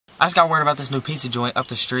I just got word about this new pizza joint up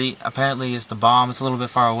the street. Apparently it's the bomb. It's a little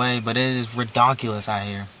bit far away, but it is ridiculous out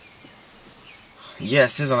here. Yeah, it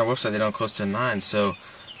says on their website they don't close till 9, so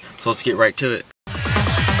let's get right to it.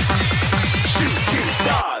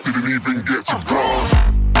 Didn't even get to bronze.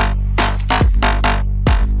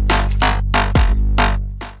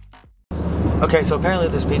 Okay, so apparently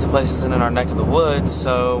this pizza place isn't in our neck of the woods,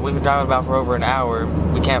 so we've been driving about for over an hour.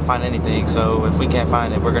 We can't find anything, so if we can't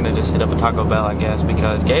find it, we're gonna just hit up a Taco Bell, I guess,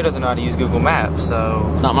 because Gabe doesn't know how to use Google Maps, so...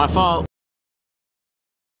 Not my fault.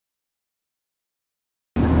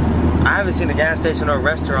 I haven't seen a gas station or a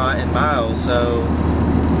restaurant in miles, so...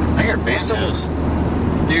 I hear banjos.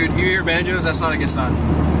 Dude, you hear banjos? That's not a good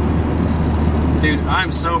sign. Dude,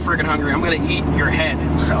 I'm so freaking hungry. I'm gonna eat your head.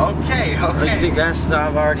 Okay. You think that's...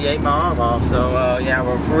 I've already ate my arm off, so, yeah,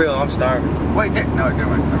 well, for real, I'm starving. Wait, no,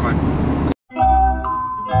 never mind.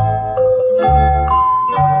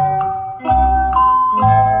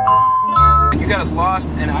 You got us lost,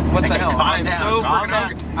 and what the hell? I'm so freaking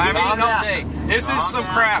hungry. I'm eating all day. This is some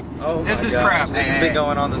crap. This is crap. This has been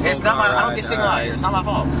going on this whole time. I don't get singled out here. It's not my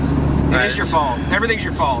fault. It is your fault. Everything's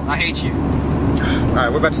your fault. I hate you. Alright,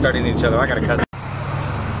 we're about to start eating each other. I gotta cut it.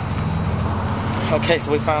 Okay,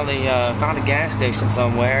 so we finally found a gas station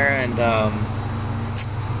somewhere, and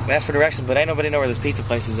we asked for directions, but ain't nobody know where this pizza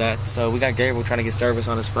place is at. So we got Gabriel trying to get service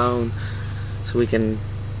on his phone, so we can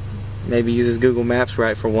maybe use his Google Maps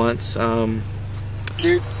right for once.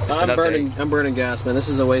 Dude, I'm burning gas, man. This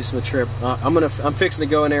is a waste of a trip. I'm fixing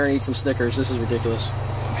to go in there and eat some Snickers. This is ridiculous.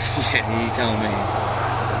 Yeah, you telling me?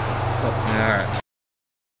 All right.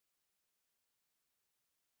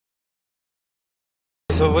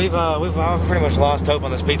 So we've all pretty much lost hope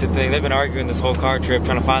on this pizza thing. They've been arguing this whole car trip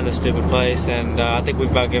trying to find this stupid place, and I think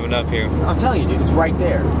we've about given up here. I'm telling you, dude, it's right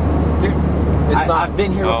there. Dude, it's not. I've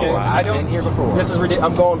been here before. I've been here before. This is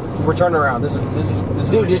ridiculous. We're turning around. This is dude,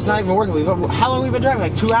 ridiculous. It's not even worth it. How long have we been driving?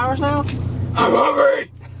 Like 2 hours now? I'm hungry.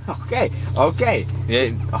 Okay. Yeah.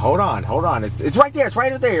 Hold on. It's right there. It's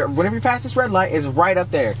right up there. Whenever you pass this red light, it's right up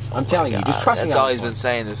there. I'm telling you. Just trust me on this. That's all he's been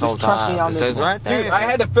saying this whole time. Trust me on this. It's right there. Dude, I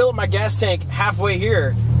had to fill up my gas tank halfway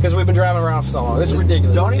here because we've been driving around for so long. This is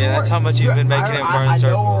ridiculous. Yeah, that's how much you've been making him burn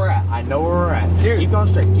circles. I know where we're at. Dude. Keep going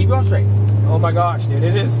straight. Oh my gosh, dude.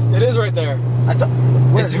 It is right there.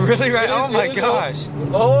 Is it really right? Oh my gosh.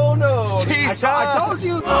 Oh no. Pizza. I told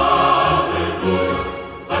you.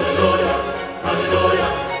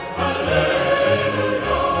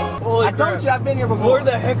 I told you I've been here before. Where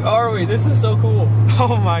the heck are we? This is so cool.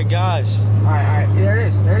 Oh my gosh. All right. There it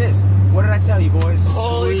is. What did I tell you, boys?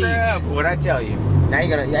 Holy crap. What did I tell you? Now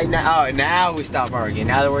you're gonna. Now we stop arguing.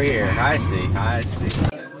 Now that we're here. I see.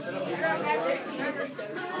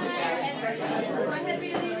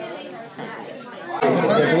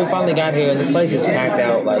 So we finally got here, and this place is packed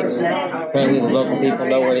out. Like, apparently the local people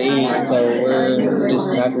know where to eat, so we're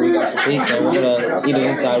just happy we got some pizza. We're gonna eat it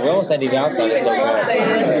inside. We almost had to eat outside. It's so bad.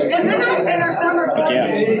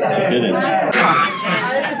 Yeah, let's do this.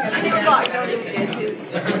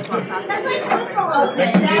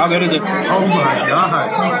 How good is it? Oh my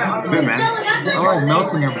god. It's good, man. Oh, it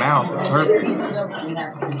melts in your mouth. It's perfect. It's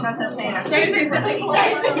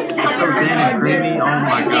so thin and creamy. Oh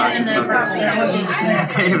my gosh, it's so good.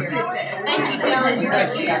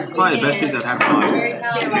 Probably the best pizza I've had in my life,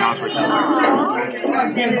 to be honest with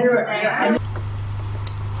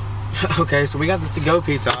you. Okay, so we got this to-go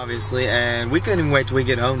pizza, obviously, and we couldn't even wait till we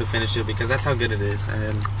get home to finish it because that's how good it is.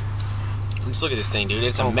 And just look at this thing, dude.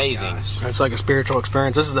 It's amazing. It's like a spiritual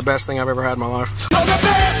experience. This is the best thing I've ever had in my life. You're the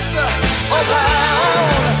best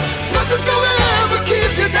around. Nothing's gonna ever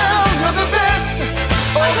keep you down. You're the best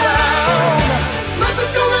around.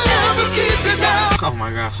 Nothing's gonna ever keep you down. Oh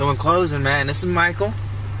my gosh. So in closing, man, this is Michael.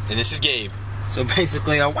 And this is Gabe. So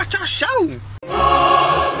basically, watch our show.